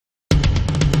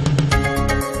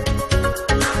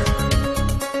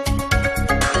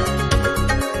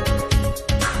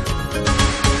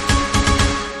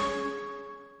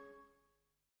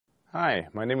Hi,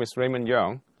 my name is Raymond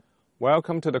Yeung.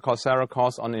 Welcome to the Coursera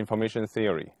course on Information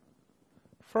Theory.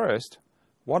 First,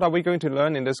 what are we going to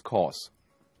learn in this course?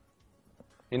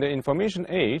 In the information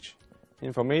age,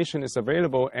 information is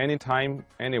available anytime,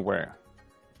 anywhere.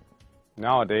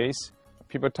 Nowadays,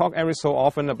 people talk every so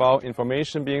often about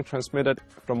information being transmitted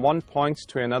from one point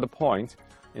to another point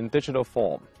in digital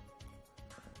form.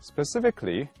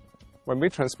 Specifically, when we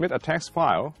transmit a text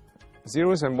file,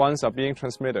 zeros and ones are being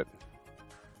transmitted.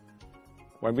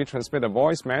 When we transmit a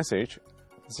voice message,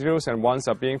 zeros and ones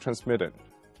are being transmitted.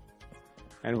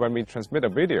 And when we transmit a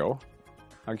video,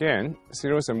 again,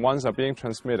 zeros and ones are being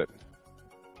transmitted.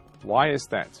 Why is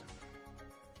that?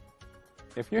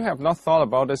 If you have not thought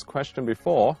about this question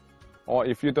before, or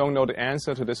if you don't know the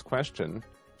answer to this question,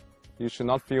 you should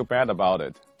not feel bad about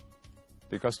it,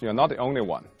 because you're not the only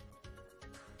one.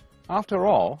 After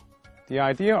all, the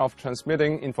idea of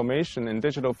transmitting information in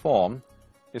digital form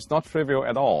is not trivial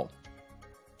at all.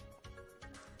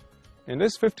 In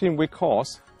this 15-week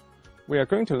course, we are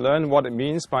going to learn what it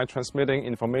means by transmitting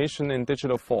information in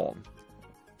digital form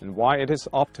and why it is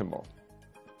optimal.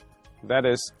 That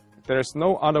is, there is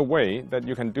no other way that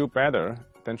you can do better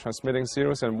than transmitting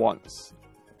zeros and ones.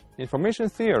 Information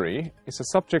theory is a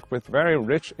subject with very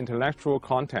rich intellectual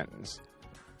contents,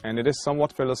 and it is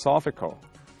somewhat philosophical.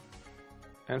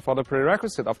 And for the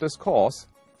prerequisite of this course,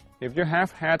 if you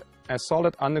have had a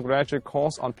solid undergraduate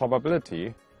course on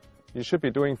probability, you should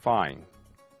be doing fine.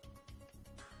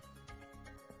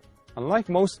 Unlike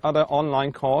most other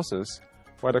online courses,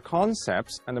 where the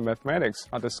concepts and the mathematics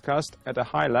are discussed at a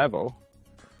high level,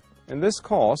 in this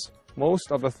course,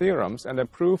 most of the theorems and the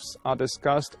proofs are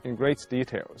discussed in great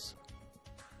details.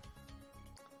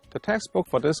 The textbook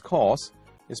for this course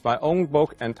is my own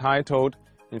book entitled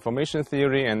Information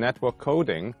Theory and Network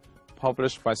Coding,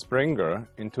 published by Springer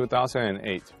in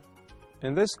 2008.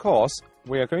 In this course,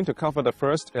 we are going to cover the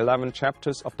first 11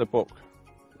 chapters of the book.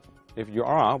 If you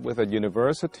are with a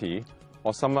university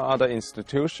or some other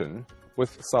institution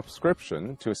with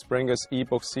subscription to Springer's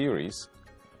ebook series,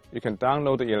 you can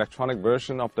download the electronic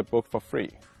version of the book for free.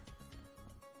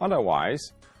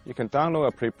 Otherwise, you can download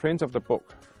a preprint of the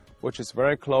book, which is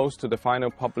very close to the final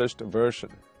published version.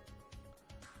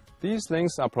 These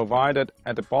links are provided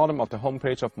at the bottom of the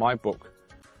homepage of my book,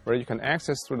 where you can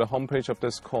access through the homepage of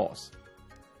this course.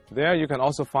 There you can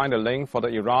also find a link for the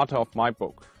errata of my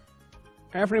book.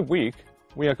 Every week,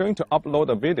 we are going to upload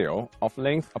a video of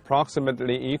length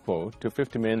approximately equal to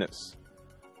 50 minutes,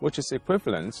 which is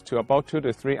equivalent to about 2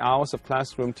 to 3 hours of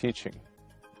classroom teaching.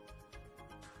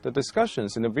 The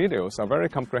discussions in the videos are very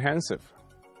comprehensive.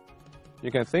 You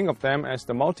can think of them as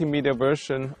the multimedia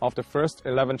version of the first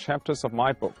 11 chapters of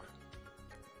my book.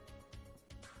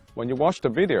 When you watch the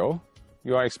video,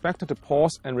 you are expected to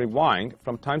pause and rewind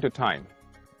from time to time.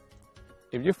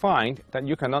 If you find that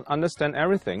you cannot understand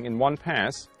everything in one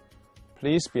pass,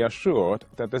 please be assured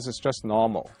that this is just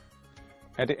normal.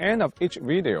 At the end of each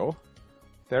video,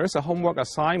 there is a homework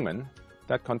assignment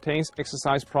that contains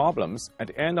exercise problems at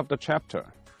the end of the chapter.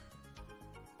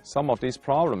 Some of these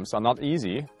problems are not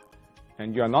easy,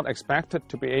 and you are not expected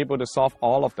to be able to solve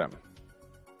all of them.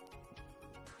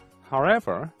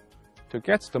 However, to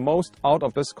get the most out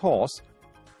of this course,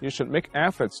 you should make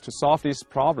efforts to solve these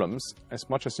problems as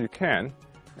much as you can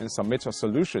and submit your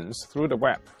solutions through the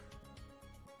web.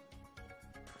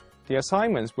 The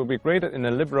assignments will be graded in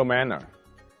a liberal manner.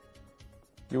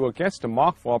 You will get the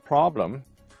mark for a problem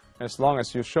as long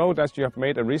as you show that you have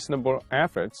made a reasonable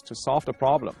effort to solve the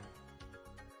problem.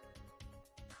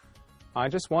 I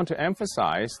just want to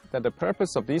emphasize that the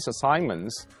purpose of these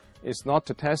assignments is not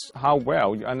to test how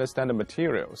well you understand the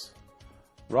materials.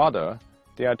 Rather,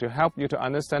 they are to help you to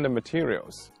understand the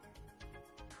materials.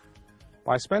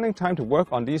 By spending time to work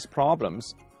on these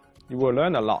problems, you will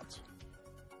learn a lot.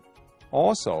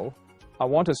 Also, I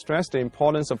want to stress the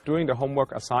importance of doing the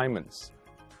homework assignments.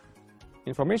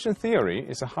 Information theory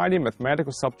is a highly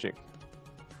mathematical subject.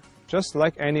 Just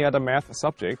like any other math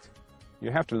subject,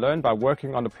 you have to learn by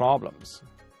working on the problems.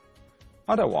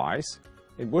 Otherwise,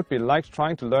 it would be like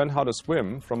trying to learn how to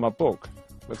swim from a book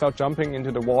without jumping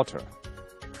into the water.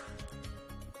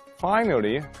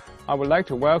 Finally, I would like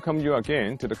to welcome you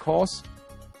again to the course.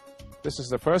 This is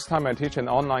the first time I teach an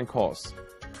online course.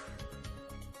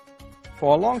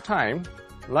 For a long time,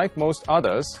 like most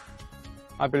others,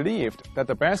 I believed that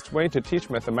the best way to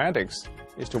teach mathematics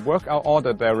is to work out all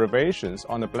the derivations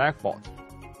on the blackboard.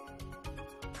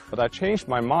 But I changed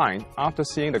my mind after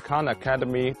seeing the Khan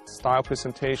Academy style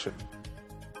presentation.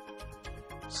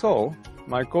 So,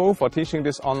 my goal for teaching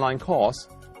this online course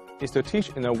is to teach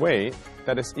in a way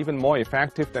that is even more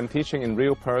effective than teaching in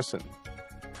real person.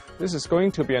 This is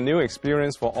going to be a new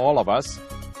experience for all of us.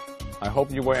 I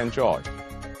hope you will enjoy.